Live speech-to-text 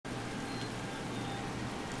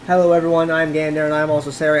Hello everyone, I'm Gandair and I'm also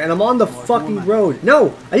Sarah, and I'm on the fucking road.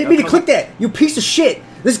 No! I didn't mean to click that! You piece of shit!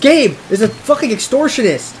 This game is a fucking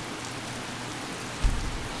extortionist!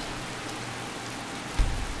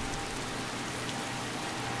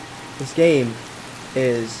 This game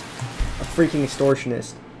is a freaking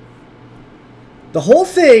extortionist. The whole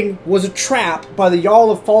thing was a trap by the Jarl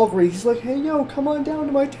of Falkreath. He's like, hey yo, come on down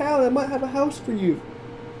to my town, I might have a house for you.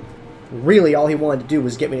 Really, all he wanted to do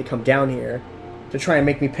was get me to come down here to try and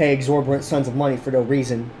make me pay exorbitant sums of money for no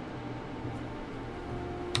reason.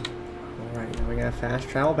 Alright, now we gotta fast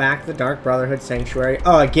travel back to the Dark Brotherhood Sanctuary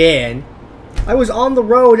again. I was on the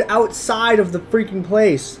road outside of the freaking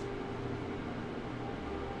place.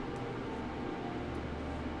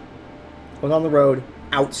 I was on the road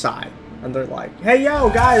outside. And they're like, hey yo,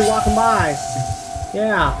 guys walking by.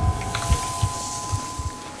 Yeah.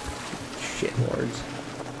 Shitlords.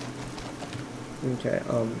 Okay,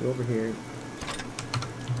 go over here.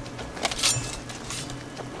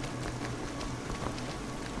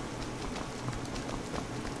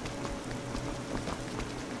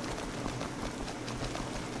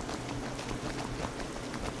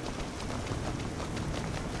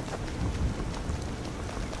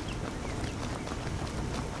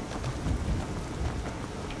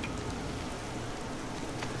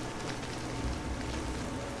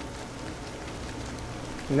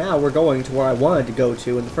 Now we're going to where I wanted to go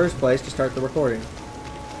to in the first place to start the recording.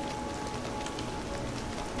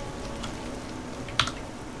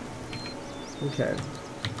 Okay.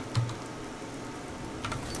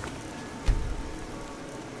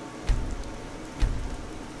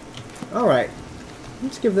 Alright.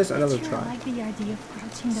 Let's give this another try. Like the idea of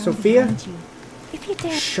crouching down Sophia? behind you. If you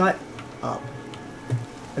dare. Shut up.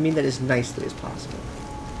 I mean that as nicely as possible.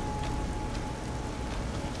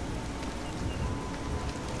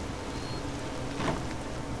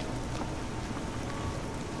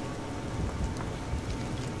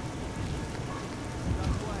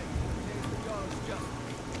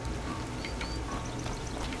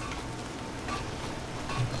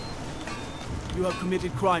 You have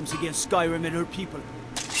committed crimes against Skyrim and her people.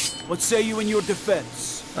 What say you in your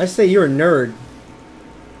defense? I say you're a nerd.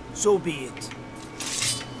 So be it.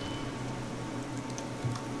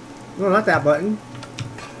 No, not that button.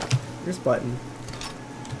 This button.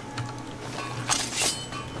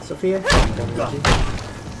 Sophia?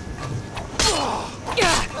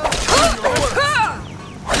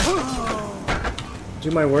 Do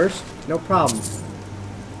my worst? No problem.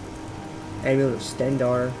 Amulet of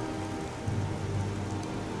Stendar.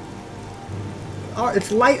 Oh,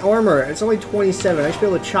 it's light armor. It's only 27. I should be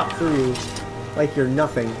able to chop through you like you're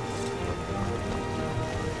nothing.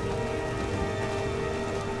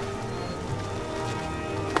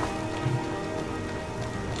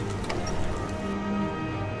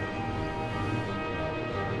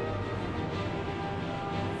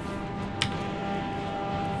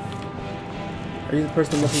 Are you the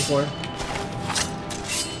person I'm looking for?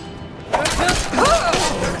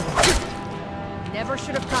 Never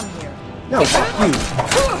should have come here. No, fuck you,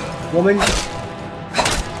 woman.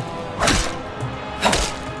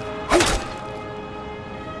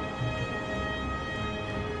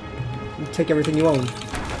 You take everything you own.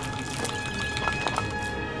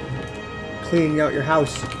 Cleaning out your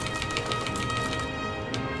house.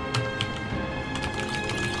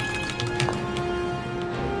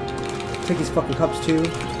 Take these fucking cups too.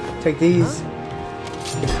 Take these.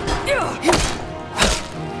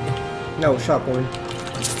 No, shut up, woman.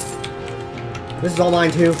 This is all mine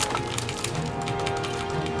too.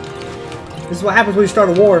 This is what happens when you start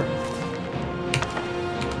a war.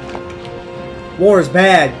 War is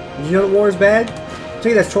bad. Did you know that war is bad? I'll tell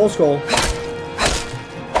you that's troll skull.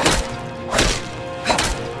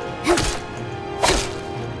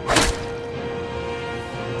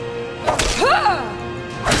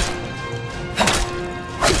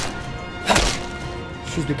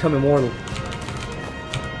 She's become immortal.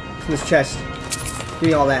 From this chest. Give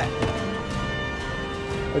me all that.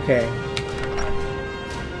 Okay.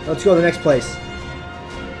 Let's go to the next place.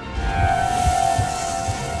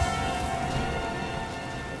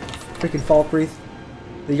 Freaking Falkreath.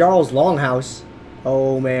 The Jarl's Longhouse.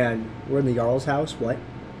 Oh man. We're in the Jarl's house? What?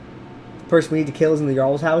 The person we need to kill is in the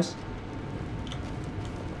Jarl's house?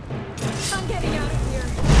 I'm getting out of here.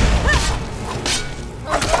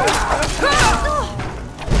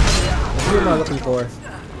 Who am I looking for?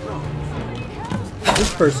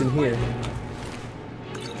 This person here.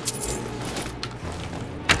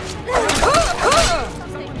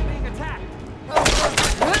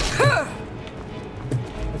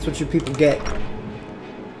 That's what you people get.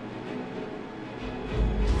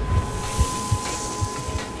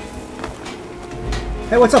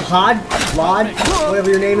 Hey, what's up, Hod? Lod? Whatever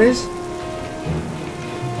your name is.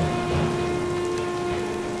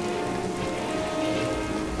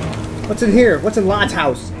 What's in here? What's in Lod's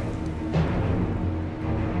house?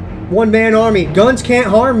 One-man army. Guns can't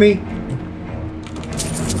harm me.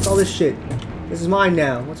 What's all this shit? This is mine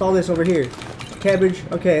now. What's all this over here? Cabbage.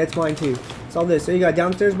 Okay, that's mine too. What's all this? So you got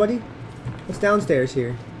downstairs, buddy? What's downstairs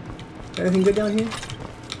here? Anything good down here?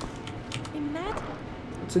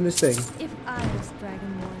 What's in this thing? If I was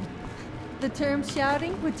Dragonborn, the term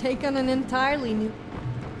shouting would take on an entirely new...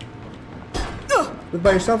 Live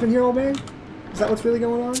by yourself in here, old man? Is that what's really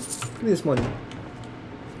going on? Give me this money.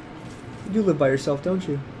 You do live by yourself, don't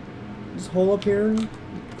you? Just hole up here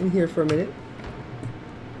in here for a minute.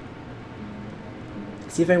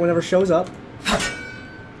 See if anyone ever shows up.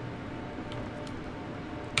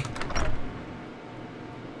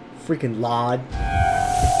 Freaking Lod.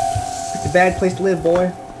 It's a bad place to live,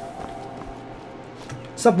 boy.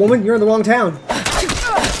 What's up, woman? You're in the wrong town.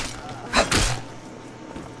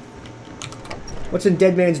 What's in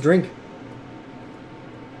Dead Man's drink?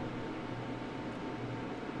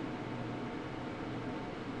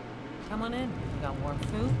 Come on in. We got warm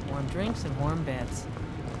food, warm drinks, and warm beds.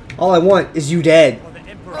 All I want is you dead.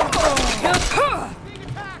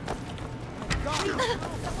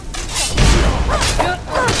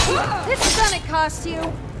 This is gonna cost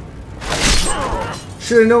you.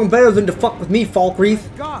 Should have known better than to fuck with me,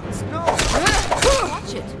 Falkreath. Gods, no!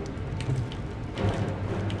 Watch it.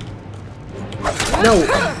 No.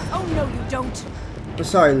 Oh no, you don't. I'm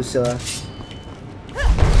sorry, Lucilla.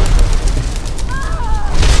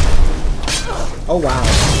 Oh wow.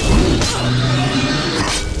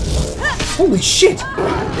 Holy shit!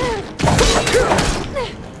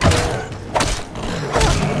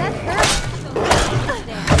 That hurt.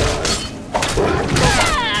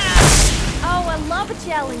 Oh, I love a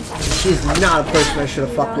challenge. She's not a person I should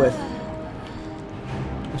have fucked with.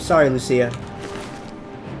 I'm sorry, Lucia.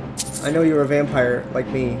 I know you're a vampire like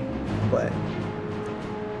me, but...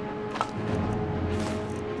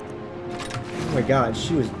 Oh my god,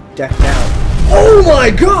 she was decked out. Oh my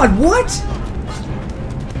god, what?!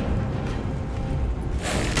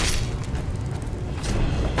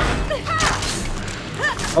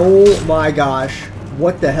 Oh my gosh.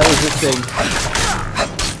 What the hell is this thing?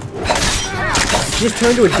 She just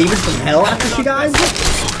turned into a demon from hell after she died?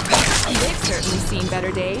 They've certainly seen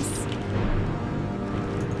better days.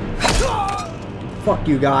 Fuck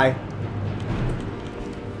you, guy.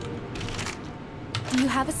 Do you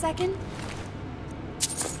have a second?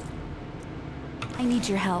 I need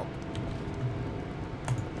your help.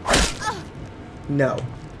 No.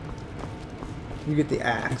 You get the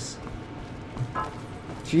axe.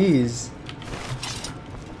 Jeez.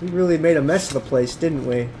 We really made a mess of the place, didn't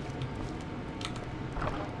we?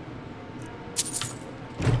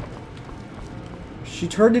 She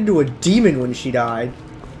turned into a demon when she died.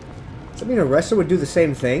 Does that mean Aressa would do the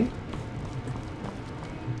same thing?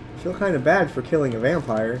 I feel kind of bad for killing a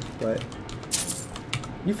vampire, but...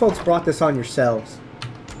 You folks brought this on yourselves.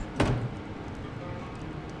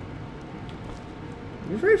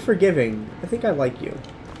 You're very forgiving. I think I like you.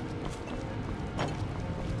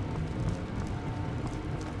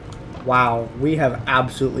 Wow, we have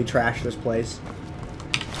absolutely trashed this place.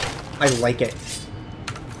 I like it.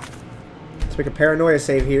 Let's make a paranoia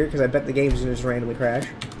save here, because I bet the game's gonna just randomly crash.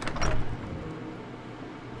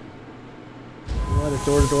 A lot of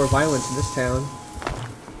door-to-door violence in this town.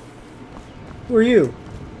 Who are you?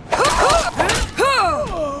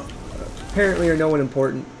 Apparently you're no one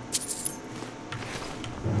important.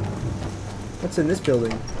 What's in this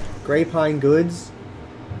building? Grey Pine Goods?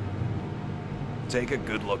 Take a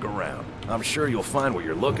good look around. I'm sure you'll find what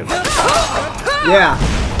you're looking for. Yeah.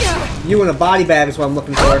 You in a body bag is what I'm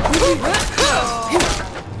looking for.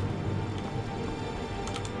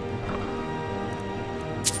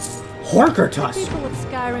 Horkertus! People of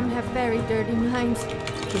Skyrim have very dirty minds.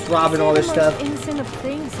 Just robbing all this They're the most stuff. innocent of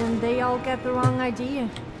things, and they all get the wrong idea.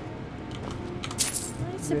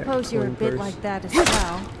 I suppose you're a coin bit purse. like that as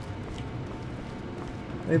well.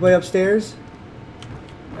 Anybody upstairs?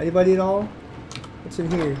 Anybody at all? What's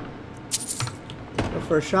in here? Well,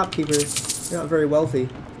 for a shopkeeper, you're not very wealthy.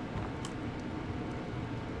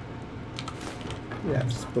 Yeah,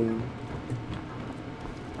 spoon.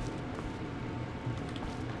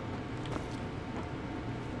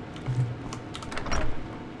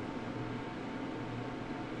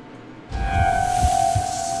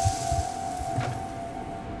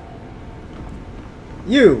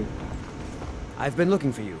 You! I've been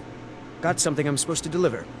looking for you. Got something I'm supposed to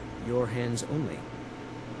deliver. Your hands only.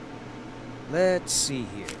 Let's see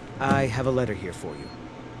here. I have a letter here for you.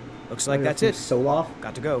 Looks like that's it. Soloff.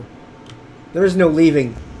 Got to go. There is no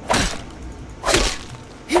leaving.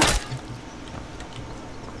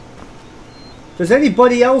 Does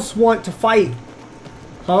anybody else want to fight?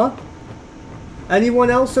 Huh? Anyone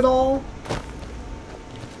else at all?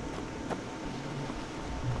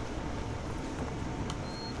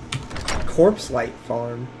 Corpse Light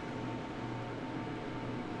Farm.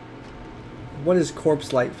 What is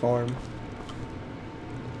Corpse Light Farm?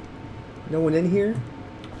 No one in here?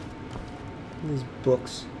 These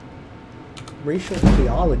books. Racial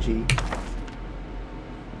theology.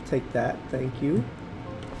 Take that, thank you.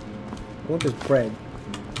 I want this bread.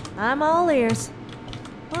 I'm all ears.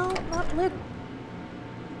 Well, not lit.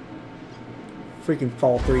 Freaking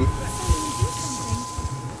Falkreath.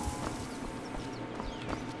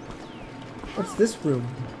 What's this room?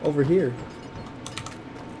 Over here.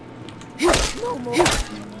 No more.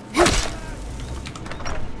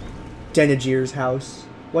 Denegier's house.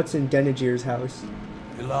 What's in Denegier's house?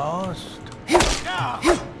 You lost?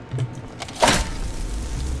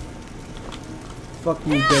 Fuck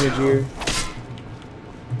you, Denegier.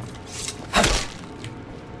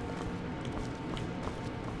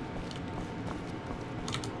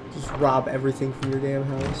 Just rob everything from your damn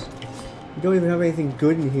house. You don't even have anything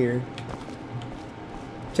good in here.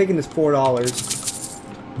 I'm taking this $4.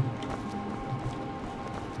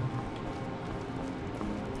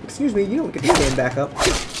 Excuse me, you don't get to stand back up.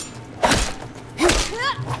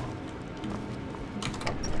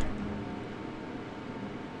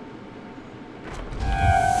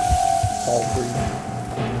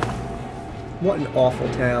 What an awful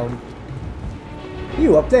town.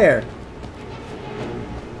 You up there.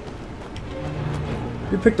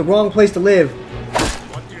 You picked the wrong place to live.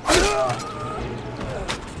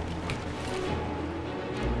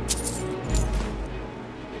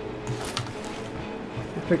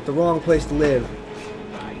 You picked the wrong place to live.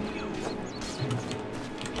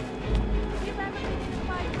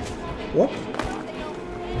 What?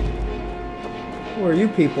 Who are you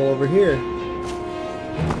people over here?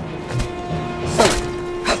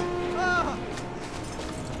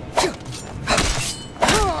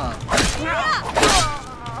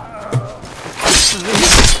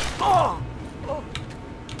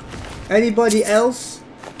 Anybody else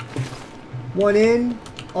want in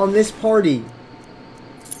on this party?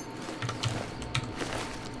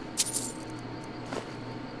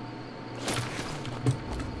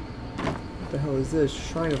 What the hell is this?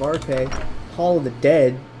 Shrine of Arche. Hall of the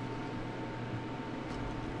Dead.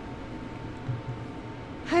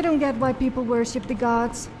 I don't get why people worship the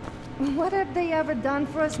gods. What have they ever done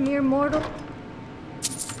for us mere mortal?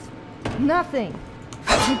 Nothing.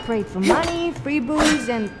 We prayed for money, free booze,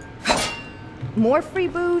 and more free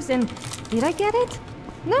booze, and did I get it?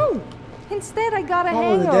 No. Instead, I got a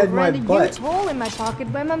hangover and a huge hole in my pocket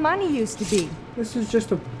where my money used to be. This is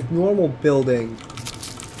just a normal building.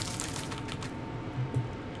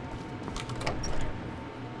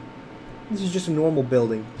 This is just a normal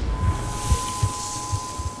building.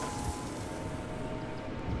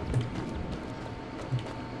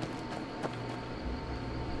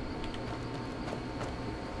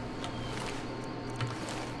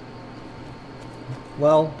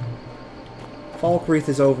 Well, Falkreath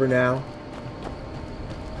is over now.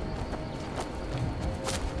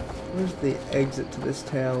 Where's the exit to this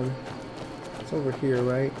town? It's over here,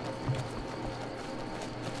 right?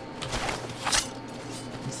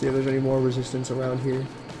 Let's see if there's any more resistance around here.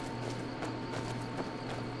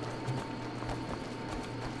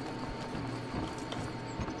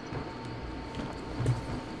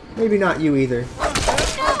 Maybe not you either.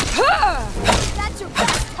 That's your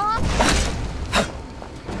best talk?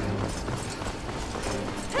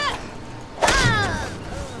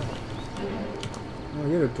 Oh,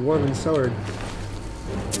 you have a dwarven sword.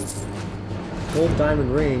 Gold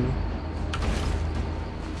diamond ring.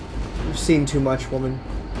 You've seen too much, woman.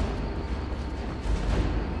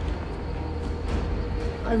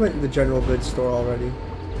 I went to the general goods store already.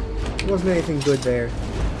 There wasn't anything good there.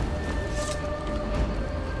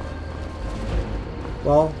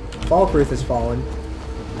 Well, Falkreath has fallen.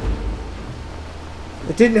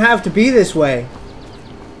 It didn't have to be this way.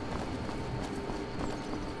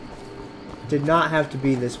 It did not have to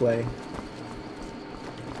be this way.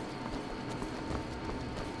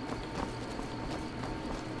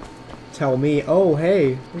 Tell me, oh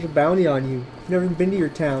hey, there's a bounty on you. I've never even been to your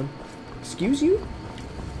town. Excuse you?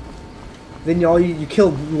 Then you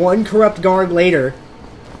killed one corrupt guard later.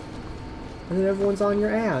 And then everyone's on your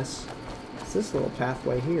ass. What's this little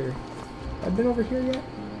pathway here? I've been over here yet?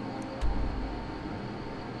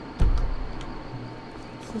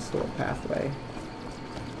 What's this little pathway?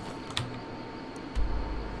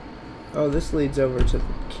 Oh, this leads over to the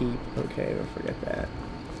keep. Okay, don't forget that.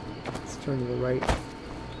 Let's turn to the right.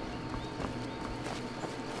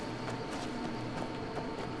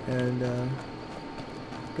 And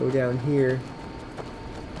go down here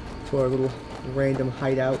to our little random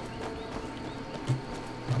hideout.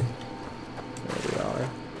 There we are.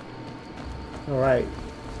 Alright.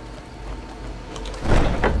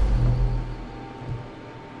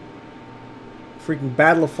 Freaking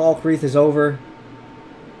Battle of Falkreath is over.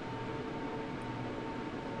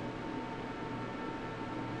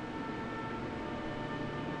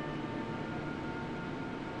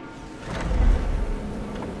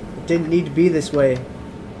 It didn't need to be this way,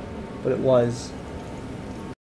 but it was.